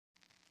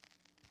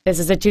This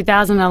is a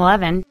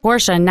 2011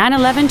 Porsche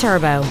 911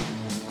 Turbo.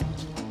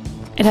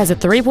 It has a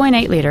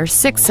 3.8-liter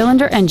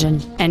six-cylinder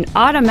engine, an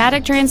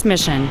automatic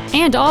transmission,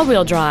 and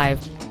all-wheel drive.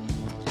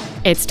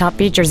 Its top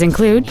features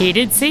include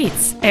heated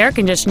seats, air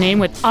conditioning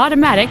with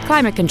automatic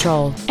climate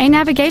control, a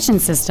navigation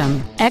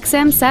system,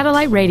 XM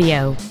satellite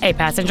radio, a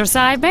passenger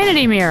side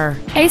vanity mirror,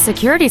 a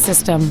security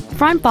system,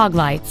 front fog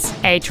lights,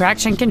 a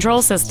traction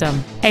control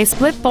system, a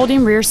split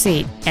folding rear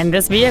seat, and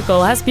this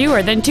vehicle has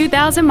fewer than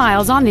 2,000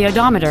 miles on the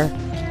odometer.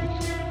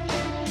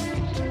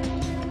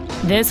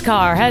 This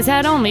car has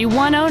had only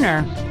one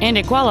owner, and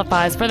it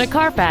qualifies for the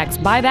Carfax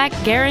buyback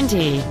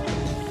guarantee.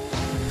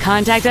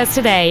 Contact us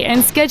today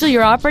and schedule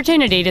your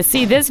opportunity to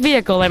see this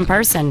vehicle in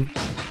person.